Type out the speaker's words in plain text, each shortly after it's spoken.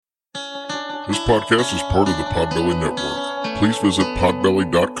This podcast is part of the Podbelly Network. Please visit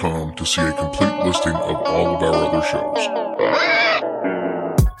podbelly.com to see a complete listing of all of our other shows.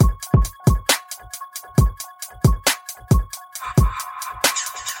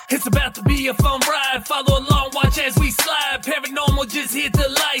 It's about to be a fun ride. Follow along, watch as we slide. Paranormal just hit the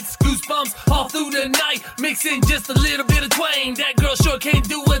lights. Goosebumps all through the night. Mixing just a little bit of twang. That girl sure can't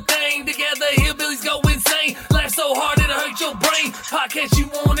do a thing. Together, hillbillies go insane. Laugh so hard it'll hurt your brain. Podcast you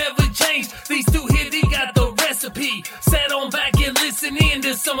won't ever change. These two here, they got the recipe. Sit on back and listen in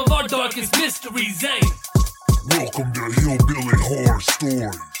to some of our darkest mysteries, eh? Welcome to Hillbilly Horror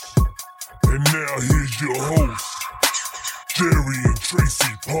Stories. And now here's your hosts, Jerry and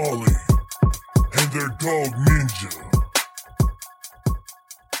Tracy Polly, and their dog Ninja.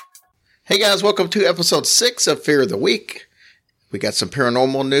 Hey guys, welcome to episode 6 of Fear of the Week. We got some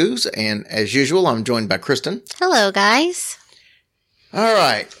paranormal news, and as usual, I'm joined by Kristen. Hello, guys. All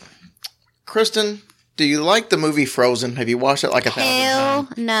right. Kristen, do you like the movie Frozen? Have you watched it like 1,000 Hell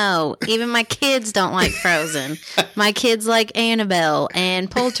times? no. Even my kids don't like Frozen. My kids like Annabelle and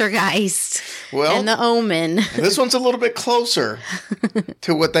Poltergeist and The Omen. This one's a little bit closer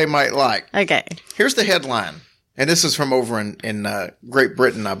to what they might like. Okay. Here's the headline, and this is from over in Great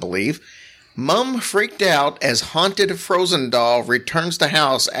Britain, I believe. Mum freaked out as haunted Frozen doll returns to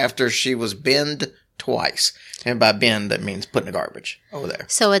house after she was binned twice. And by bin, that means put in the garbage over there.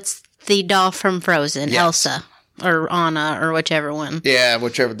 So it's the doll from Frozen, Yes. Elsa, or Anna, or whichever one. Yeah,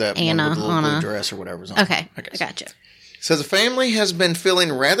 whichever the Anna, one with the little Anna. blue dress or whatever's on. Okay, I gotcha. So the family has been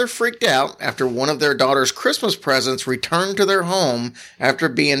feeling rather freaked out after one of their daughter's Christmas presents returned to their home after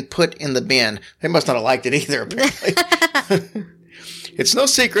being put in the bin. They must not have liked it either, apparently. It's no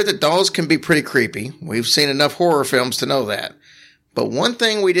secret that dolls can be pretty creepy. We've seen enough horror films to know that. But one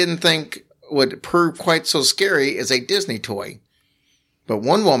thing we didn't think would prove quite so scary is a Disney toy. But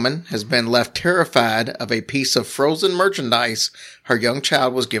one woman has been left terrified of a piece of Frozen merchandise her young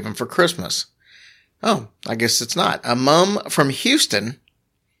child was given for Christmas. Oh, I guess it's not. A mom from Houston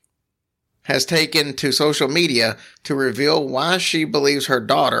has taken to social media to reveal why she believes her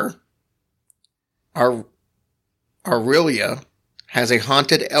daughter, Aurelia, has a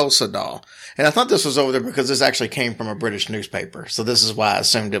haunted Elsa doll. And I thought this was over there because this actually came from a British newspaper. So this is why I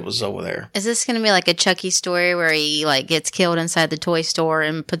assumed it was over there. Is this going to be like a Chucky story where he gets killed inside the toy store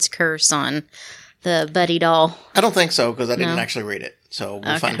and puts curse on the Buddy doll? I don't think so because I didn't actually read it. So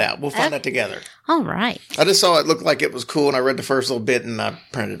we'll find out. We'll find out together. All right. I just saw it looked like it was cool and I read the first little bit and I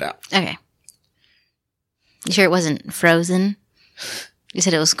printed it out. Okay. You sure it wasn't Frozen? You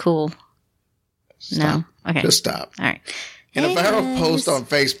said it was cool. Stop. No? Okay. Just stop. All right. In a viral post on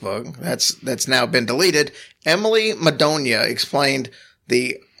Facebook that's now been deleted, Emily Madonia explained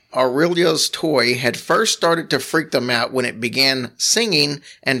the Aurelia's toy had first started to freak them out when it began singing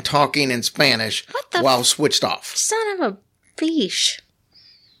and talking in Spanish while switched off. Son of a beesh.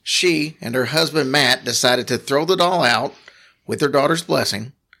 She and her husband Matt decided to throw the doll out with their daughter's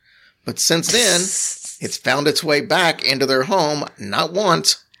blessing, but since then, it's found its way back into their home not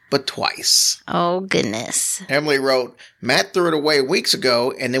once, but twice. Oh, goodness. Emily wrote, Matt threw it away weeks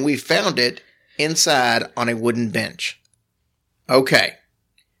ago, and then we found it inside on a wooden bench. Okay,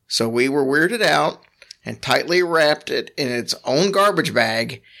 so we were weirded out and tightly wrapped it in its own garbage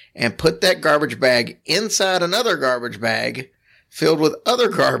bag and put that garbage bag inside another garbage bag filled with other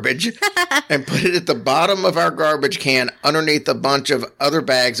garbage and put it at the bottom of our garbage can underneath a bunch of other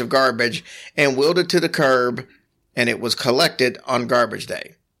bags of garbage and wheeled it to the curb, and it was collected on garbage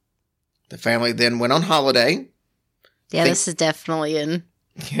day. The family then went on holiday. Yeah, this is definitely in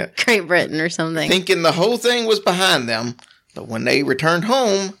Great Britain or something. Thinking the whole thing was behind them, but when they returned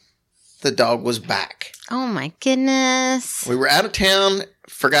home, the dog was back. Oh my goodness. We were out of town,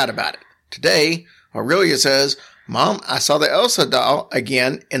 forgot about it. Today, Aurelia says, Mom, I saw the Elsa doll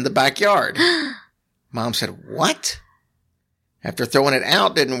again in the backyard. Mom said, what? After throwing it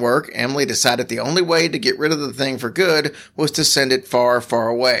out didn't work, Emily decided the only way to get rid of the thing for good was to send it far, far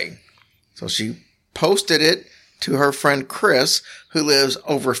away. So she posted it to her friend Chris, who lives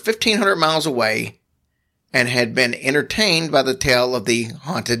over 1,500 miles away and had been entertained by the tale of the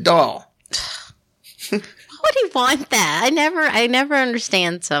haunted doll. Why would he want that? I never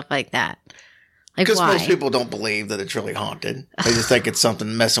understand stuff like that. Like, because why? most people don't believe that it's really haunted. They just think it's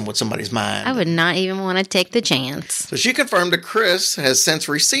something messing with somebody's mind. I would not even want to take the chance. So she confirmed that Chris has since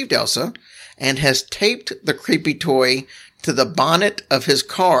received Elsa and has taped the creepy toy to the bonnet of his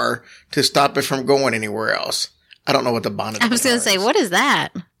car to stop it from going anywhere else. I don't know what the bonnet I was going to say, what is that?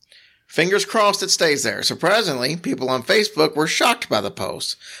 Fingers crossed it stays there. Surprisingly, people on Facebook were shocked by the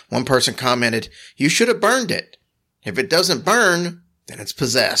post. One person commented, "You should have burned it. If it doesn't burn, then it's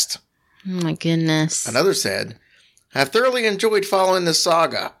possessed." Oh my goodness. Another said, I've thoroughly enjoyed following this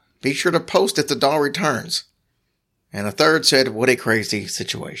saga. Be sure to post if the doll returns. And a third said, what a crazy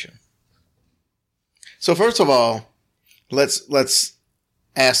situation. So first of all, let's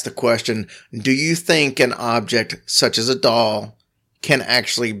ask the question, do you think an object such as a doll can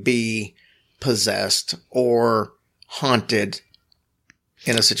actually be possessed or haunted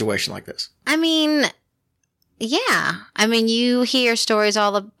in a situation like this? I mean, yeah. I mean, you hear stories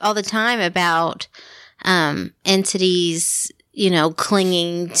all the time about entities,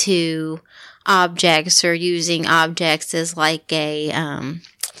 clinging to objects or using objects as like a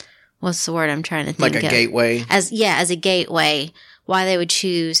what's the word I'm trying to think of? Like a gateway? As a gateway. Why they would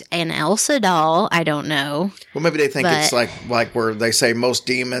choose an Elsa doll, I don't know. Well, maybe they think it's like where they say most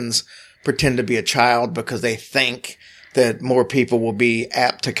demons pretend to be a child because they think that more people will be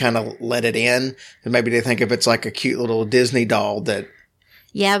apt to kind of let it in. And maybe they think if it's like a cute little Disney doll that...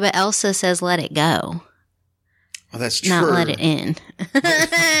 Yeah, but Elsa says let it go. Well, that's true. Not let it in.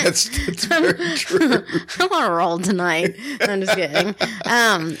 That's very true. I'm on a roll tonight. I'm just kidding.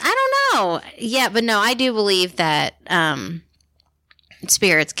 I don't know. Yeah, but no, I do believe that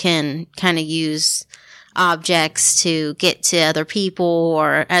spirits can kind of use objects to get to other people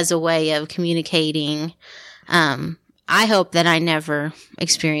or as a way of communicating. I hope that I never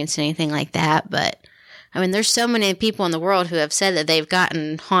experienced anything like that, but I mean, there's so many people in the world who have said that they've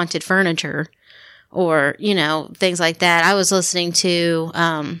gotten haunted furniture or, things like that. I was listening to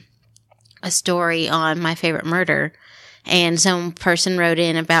a story on My Favorite Murder, and some person wrote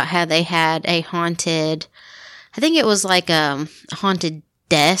in about how they had a haunted, I think it was like a haunted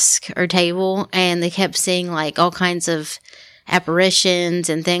desk or table, and they kept seeing like all kinds of apparitions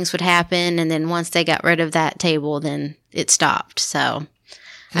and things would happen, and then once they got rid of that table, then it stopped. So,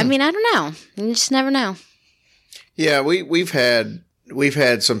 I mean, I don't know. You just never know. Yeah, we've had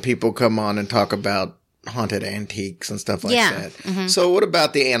some people come on and talk about haunted antiques and stuff like that. Mm-hmm. So what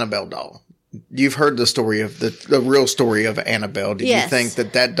about the Annabelle doll? You've heard the story of the real story of Annabelle. Do you think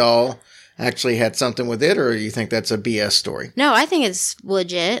that doll actually had something with it, or do you think that's a BS story? No, I think it's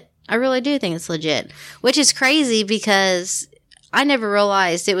legit. I really do think it's legit, which is crazy because I never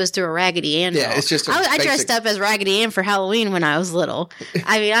realized it was through a Raggedy Ann doll. Yeah, it's just I dressed up as Raggedy Ann for Halloween when I was little.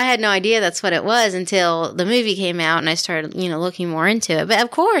 I mean, I had no idea that's what it was until the movie came out and I started, looking more into it. But of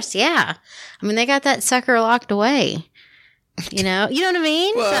course, yeah. I mean, they got that sucker locked away. You know what I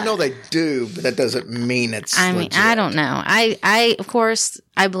mean? Well, I know they do, but that doesn't mean it's legit. I don't know. I of course,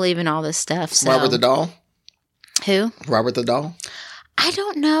 I believe in all this stuff. So. Robert the doll? Who? Robert the doll? I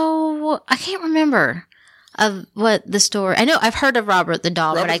don't know. I can't remember of what the story. I know I've heard of Robert the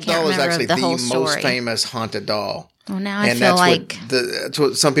doll, but I can't remember the whole story. Most famous haunted doll. Well, now I feel like that's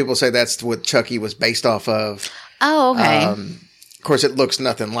what some people say. That's what Chucky was based off of. Oh, okay. Of course, it looks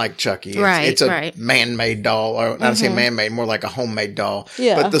nothing like Chucky. It's a man-made doll, or not to say man-made, more like a homemade doll.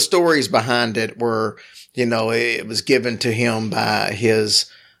 Yeah. But the stories behind it were, it was given to him by his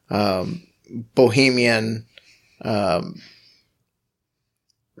bohemian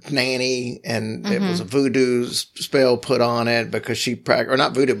nanny, and it was a voodoo spell put on it because she or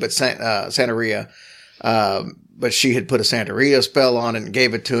not voodoo, but Santeria. But she had put a Santeria spell on it and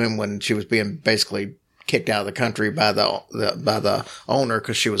gave it to him when she was being basically kicked out of the country by the owner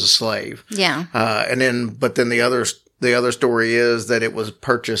because she was a slave. Yeah. But then the other story is that it was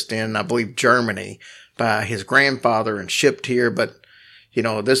purchased in, I believe, Germany by his grandfather and shipped here. But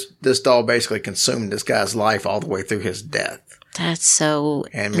this doll basically consumed this guy's life all the way through his death. That's so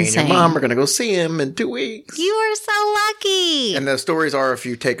And me insane. And your mom are going to go see him in 2 weeks. You are so lucky. And the stories are, if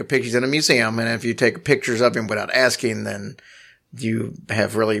you take a picture in a museum, and if you take pictures of him without asking, then you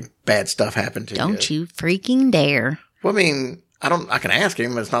have really bad stuff happen to you. Don't you freaking dare. Well, I mean, I can ask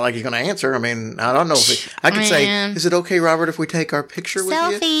him, but it's not like he's going to answer. I mean, I don't know if I could say, is it okay, Robert, if we take our picture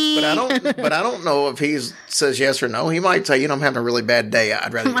with you? But I don't know if he says yes or no. He might say, I'm having a really bad day.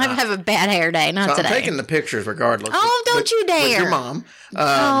 I'd rather not. have a bad hair day, not today. I'm taking the pictures regardless. Oh, don't you dare. With your mom.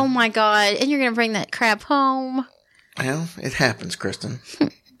 Oh, my God. And you're going to bring that crap home. Well, it happens, Kristen.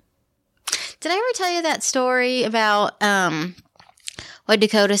 Did I ever tell you that story about what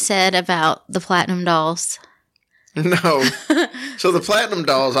Dakota said about the Platinum Dolls? No. So the Platinum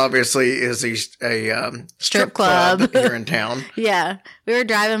Dolls obviously is a strip club here in town. Yeah. We were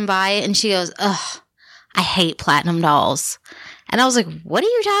driving by it and she goes, ugh, I hate Platinum Dolls. And I was like, what are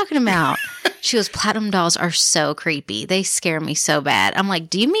you talking about? She goes, Platinum Dolls are so creepy. They scare me so bad. I'm like,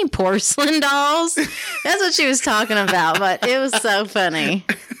 do you mean porcelain dolls? That's what she was talking about, but it was so funny.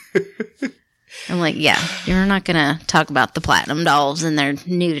 I'm like, yeah, you're not going to talk about the Platinum Dolls and their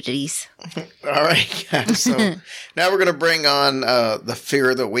nudities. All right, guys. So now we're going to bring on the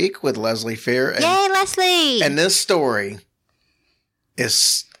Fear of the Week with Leslie Fear. And, Yay, Leslie! And this story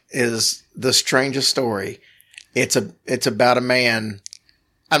is the strangest story. It's about a man.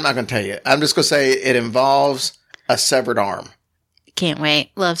 I'm not going to tell you. I'm just going to say it involves a severed arm. Can't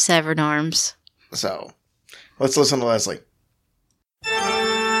wait. Love severed arms. So let's listen to Leslie.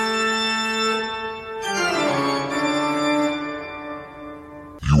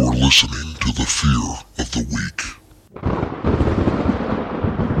 You are listening to the Fear of the Week.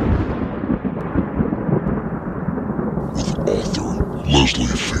 With author Leslie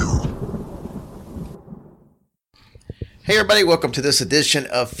Fear. Hey everybody, welcome to this edition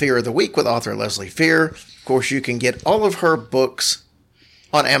of Fear of the Week with author Leslie Fear. Of course, you can get all of her books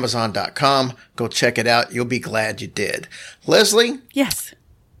on Amazon.com. Go check it out. You'll be glad you did. Leslie? Yes.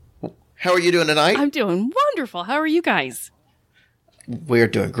 How are you doing tonight? I'm doing wonderful. How are you guys? We're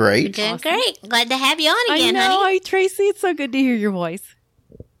doing great. Doing great. Glad to have you on again, I know. honey. Hi, Tracy. It's so good to hear your voice.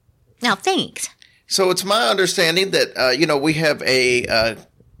 No, thanks. So it's my understanding that, we have a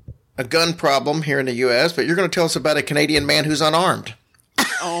gun problem here in the U.S., but you're going to tell us about a Canadian man who's unarmed.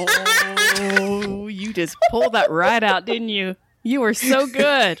 Oh, you just pulled that right out, didn't you? You were so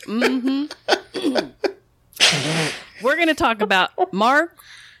good. Mm-hmm. We're going to talk about Mark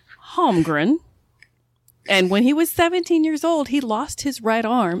Holmgren. And when he was 17 years old, he lost his right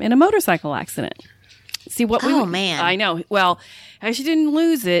arm in a motorcycle accident. See what we? Oh, man. I know. Well, actually didn't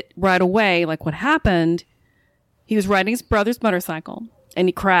lose it right away. Like what happened? He was riding his brother's motorcycle, and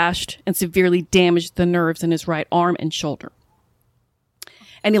he crashed and severely damaged the nerves in his right arm and shoulder.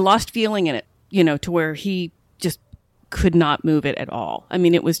 And he lost feeling in it, to where he just could not move it at all. I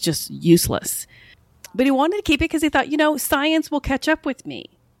mean, it was just useless. But he wanted to keep it because he thought, science will catch up with me,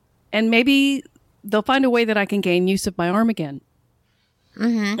 and maybe they'll find a way that I can gain use of my arm again.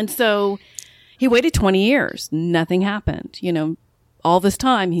 Mm-hmm. And so he waited 20 years. Nothing happened. All this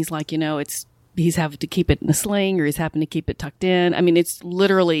time, he's like, he's having to keep it in a sling, or he's having to keep it tucked in. I mean, it's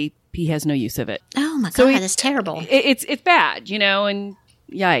literally, he has no use of it. Oh my God, that's terrible. It's bad, and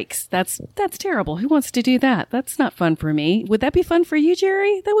yikes. That's terrible. Who wants to do that? That's not fun for me. Would that be fun for you,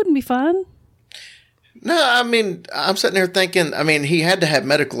 Jerry? That wouldn't be fun. No, I mean, I'm sitting there thinking, he had to have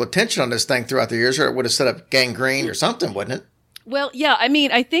medical attention on this thing throughout the years, or it would have set up gangrene or something, wouldn't it? Well, yeah,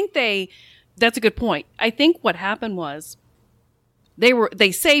 I think that's a good point. I think what happened was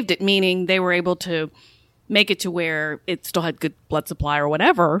they saved it, meaning they were able to make it to where it still had good blood supply or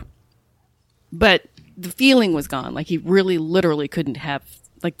whatever, but the feeling was gone. Like he really literally couldn't have,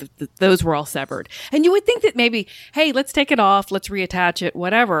 like those were all severed. And you would think that maybe, hey, let's take it off, let's reattach it,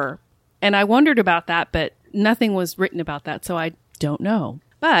 whatever. And I wondered about that, but nothing was written about that, so I don't know.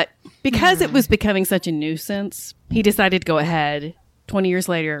 But because it was becoming such a nuisance, he decided to go ahead 20 years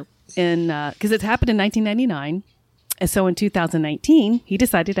later, because it happened in 1999. And so in 2019, he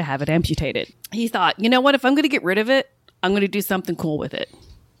decided to have it amputated. He thought, you know what, if I'm going to get rid of it, I'm going to do something cool with it.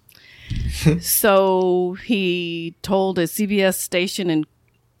 So he told a CBS station in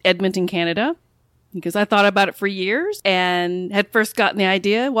Edmonton, Canada, because I thought about it for years and had first gotten the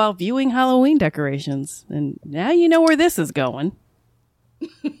idea while viewing Halloween decorations. And now you know where this is going.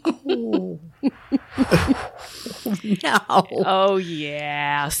 Oh. No. Oh,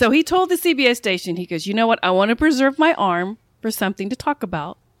 yeah. So he told the CBS station, he goes, you know what? I want to preserve my arm for something to talk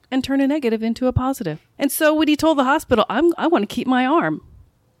about and turn a negative into a positive. And so when he told the hospital, I want to keep my arm.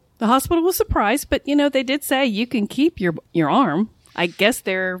 The hospital was surprised, but, they did say you can keep your arm. I guess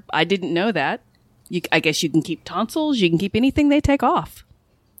I didn't know that. I guess you can keep tonsils. You can keep anything they take off.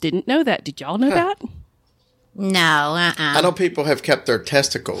 Didn't know that. Did y'all know that? No. I know people have kept their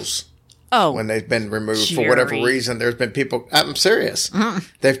testicles when they've been removed for whatever reason. There's been people. I'm serious.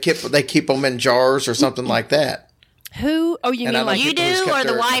 They keep them in jars or something like that. Who? Oh, you mean like you do, or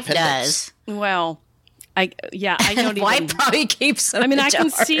the wife does? Well, I don't even. The wife probably keeps them. I mean, I can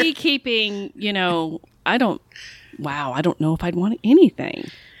see keeping. I don't know if I'd want anything.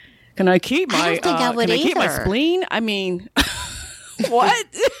 Can I keep my? I don't think I would can either. I keep my spleen? I mean, what?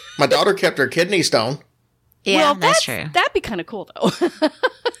 My daughter kept her kidney stone. Yeah, well, that's true. That'd be kind of cool, though.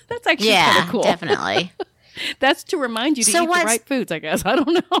 That's actually kind of cool. Definitely. That's to remind you to eat the right foods, I guess. I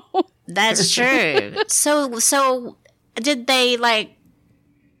don't know. That's true. So did they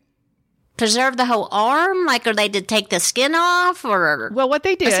preserve the whole arm, or they did take the skin off, or? Well, what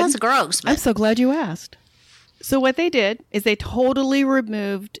they did. That sounds gross. But. I'm so glad you asked. So what they did is they totally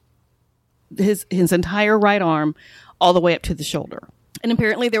removed his entire right arm all the way up to the shoulder. And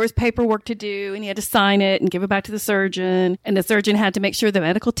apparently there was paperwork to do, and he had to sign it and give it back to the surgeon. And the surgeon had to make sure the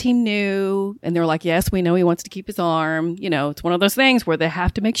medical team knew. And they were like, yes, we know he wants to keep his arm. You know, it's one of those things where they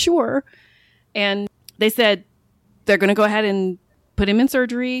have to make sure. And they said they're going to go ahead and put him in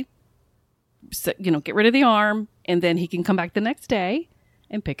surgery, so, you know, get rid of the arm, and then he can come back the next day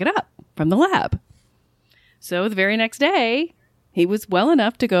and pick it up from the lab. So the very next day, he was well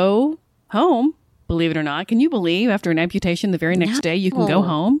enough to go home. Believe it or not. Can you believe after an amputation the very next day you can go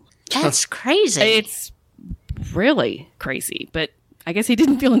home? That's crazy. It's really crazy. But I guess he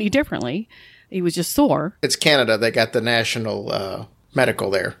didn't feel any differently. He was just sore. It's Canada. They got the national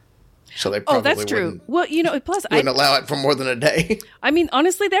medical there. So they probably that's true. wouldn't, Well, you know, plus wouldn't allow it for more than a day. I mean,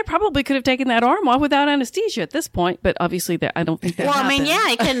 honestly, they probably could have taken that arm off without anesthesia at this point. But obviously, I don't think that well, happened. I mean, yeah,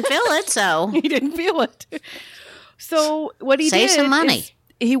 he couldn't feel it, so. He didn't feel it. So what he Save did some money. is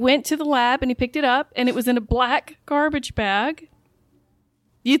he went to the lab and he picked it up, and it was in a black garbage bag.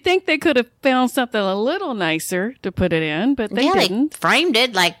 You'd think they could have found something a little nicer to put it in, but they didn't. They framed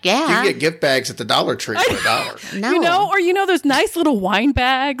it like, You yeah. can get gift bags at the Dollar Tree for $1. No. You know those nice little wine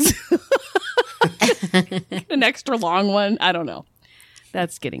bags? An extra long one. I don't know.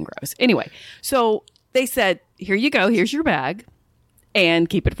 That's getting gross. Anyway, so they said, here you go. Here's your bag, and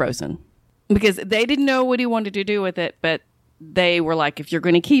keep it frozen. Because they didn't know what he wanted to do with it, but they were like, if you're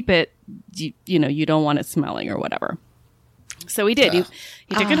going to keep it, you know, you don't want it smelling or whatever. So he did.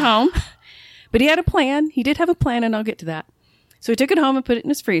 He took it home, but he had a plan. He did have a plan, and I'll get to that. So he took it home and put it in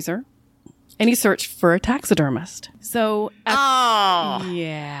his freezer, and he searched for a taxidermist. So,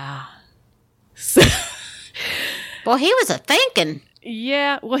 yeah. So, Well, he was a thinking.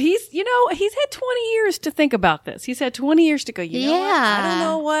 yeah. Well, he's had 20 years to think about this. He's had 20 years to go, you know what? I don't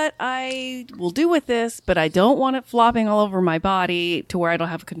know what I will do with this, but I don't want it flopping all over my body to where I don't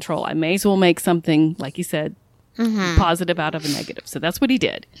have control. I may as well make something, like you said, positive out of a negative. So that's what he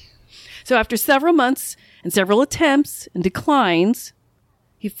did. So after several months and several attempts and declines,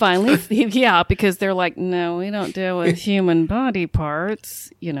 he finally, because they're like, no, we don't deal with human body parts,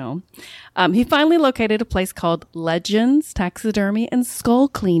 you know. He finally located a place called Legends Taxidermy and Skull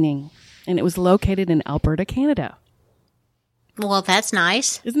Cleaning, and it was located in Alberta, Canada. Well, that's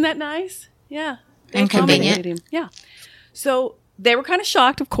nice. Isn't that nice? Yeah. And convenient. Accommodated him. Yeah. So they were kind of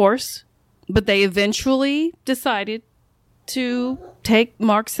shocked, of course, but they eventually decided to take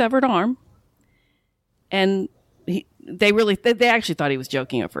Mark's severed arm, and they actually thought he was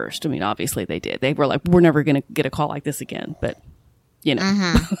joking at first. I mean, obviously they did. They were like, we're never going to get a call like this again, but you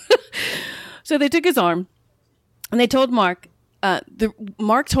know. So they took his arm and they told Mark,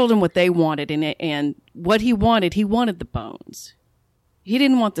 Mark told him what they wanted and what he wanted the bones. He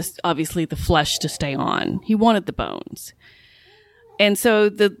didn't want obviously the flesh to stay on. He wanted the bones. And so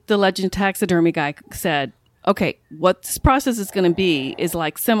the Legend taxidermy guy said, okay, what this process is going to be is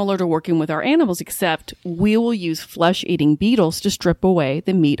like similar to working with our animals, except we will use flesh-eating beetles to strip away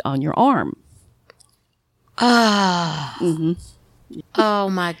the meat on your arm. Oh,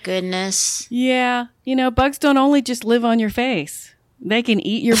 my goodness. Yeah. You know, bugs don't only just live on your face. They can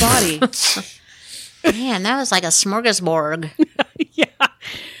eat your body. Man, that was like a smorgasbord. Yeah.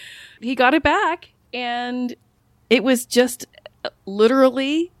 He got it back, and it was just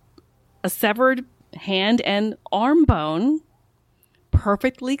literally a severed hand and arm bone,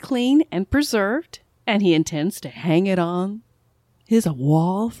 perfectly clean and preserved, and he intends to hang it on his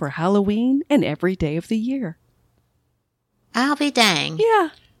wall for Halloween and every day of the year. I'll be dang. Yeah.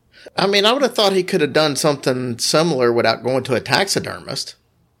 I mean, I would have thought he could have done something similar without going to a taxidermist.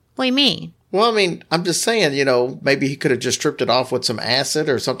 What do you mean? Well, I mean, I'm just saying, you know, maybe he could have just stripped it off with some acid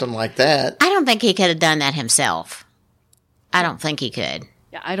or something like that. I don't think he could have done that himself. I don't think he could.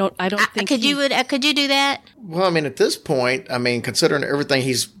 Yeah, I don't think Could you do that? Well, I mean, at this point, I mean, considering everything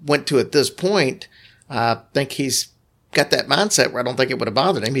he's went to at this point, I think he's got that mindset where I don't think it would have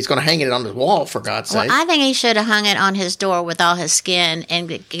bothered him. He's going to hang it on his wall, for God's sake. Well, I think he should have hung it on his door with all his skin and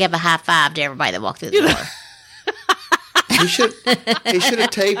give a high five to everybody that walked through the door. He should have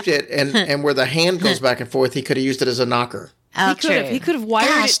taped it, and where the hand goes back and forth, he could have used it as a knocker. Oh, He could have wired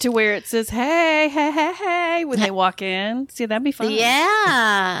Gosh. it to where it says, hey, hey, hey, hey, when they walk in. See, that'd be fun.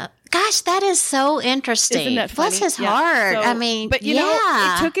 Yeah. Gosh, that is so interesting. Isn't that funny? Bless his Yeah. heart. So- I mean, but you know,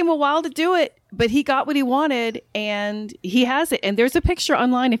 it took him a while to do it, but he got what he wanted, and he has it. And there's a picture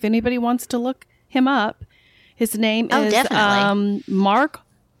online if anybody wants to look him up. His name is definitely. Mark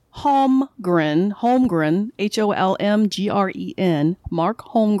Holmgren, Holmgren, Mark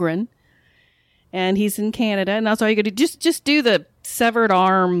Holmgren. And he's in Canada, and that's all you got to do. Just do the severed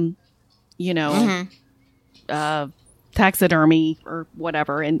arm, you know, taxidermy or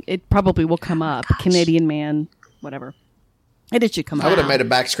whatever, and it probably will come up. Canadian man, whatever. And it should come I would have out. made a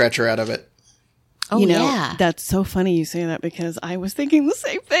back scratcher out of it. Oh, You know, yeah. that's so funny you say that because I was thinking the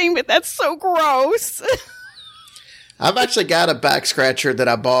same thing, but that's so gross. I've actually got a back scratcher that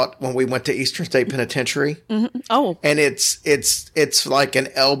I bought when we went to Eastern State Penitentiary, Oh, and it's like an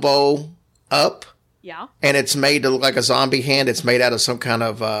elbow up, yeah. and it's made to look like a zombie hand. It's made out of some kind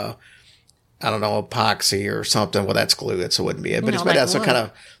of I don't know, epoxy or something. Well, that's glue, so it wouldn't be it. But No, it's made like out of some wood. kind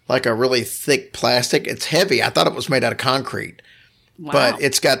of like a really thick plastic. It's heavy. I thought it was made out of concrete. Wow. But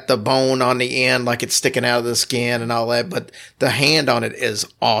it's got the bone on the end, like it's sticking out of the skin and all that. But the hand on it is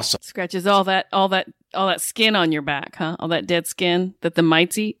awesome. Scratches all that skin on your back, huh? All that dead skin that the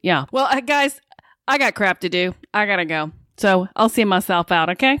mites eat. Yeah. Well, guys, I got crap to do. I gotta go. So I'll see myself out.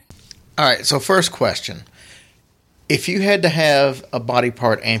 Okay. All right. So first question: if you had to have a body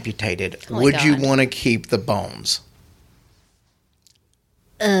part amputated, Oh my would you God. want to keep the bones?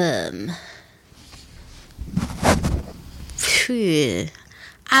 Phew.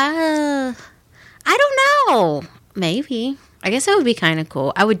 I don't know. Maybe. I guess that would be kind of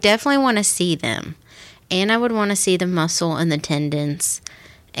cool. I would definitely want to see them. And I would want to see the muscle and the tendons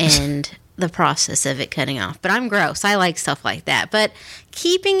and the process of it cutting off. But I'm gross. I like stuff like that. But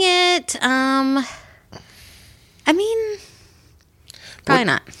keeping it, I mean, probably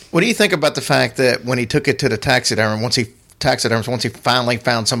not. What do you think about the fact that when he took it to the taxidermist, once he finally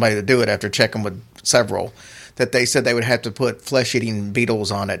found somebody to do it after checking with several, that they said they would have to put flesh-eating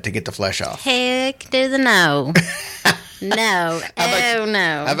beetles on it to get the flesh off? Heck to the no. No.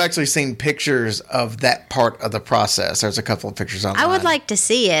 No. I've actually seen pictures of that part of the process. There's a couple of pictures online. I would like to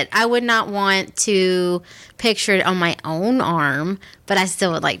see it. I would not want to picture it on my own arm, but I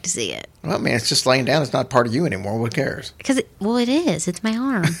still would like to see it. Well, man, it's just laying down. It's not part of you anymore. Who cares? Because, it is. It's my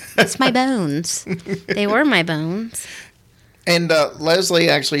arm. It's my bones. They were my bones. And Leslie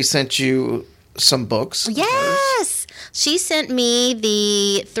actually sent you some books. Yes. She sent me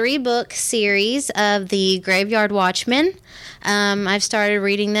the 3-book series of the Graveyard Watchmen. I've started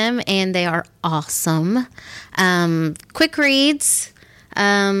reading them, and they are awesome. Quick reads.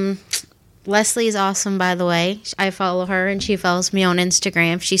 Leslie is awesome, by the way. I follow her, and she follows me on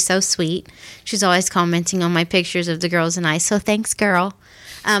Instagram. She's so sweet. She's always commenting on my pictures of the girls and I. So thanks, girl.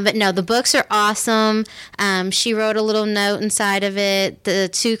 But no, the books are awesome. She wrote a little note inside of it.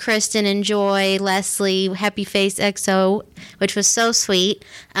 To Kristen and Joy, Leslie, Happy Face XO, which was so sweet.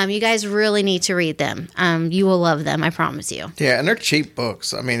 You guys really need to read them. You will love them, I promise you. Yeah, and they're cheap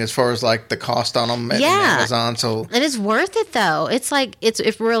books. I mean, as far as like the cost on them at Yeah. Amazon. So It is worth it, though. It's like,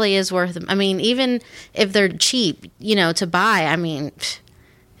 it really is worth it. I mean, even if they're cheap, to buy, I mean,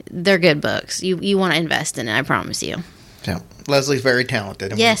 they're good books. You want to invest in it, I promise you. yeah, Leslie's very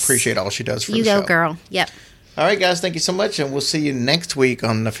talented, and Yes. we appreciate all she does for You the go, show. girl. Yep. All right, guys, thank you so much, and we'll see you next week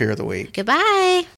on The Fear of the Week. Goodbye.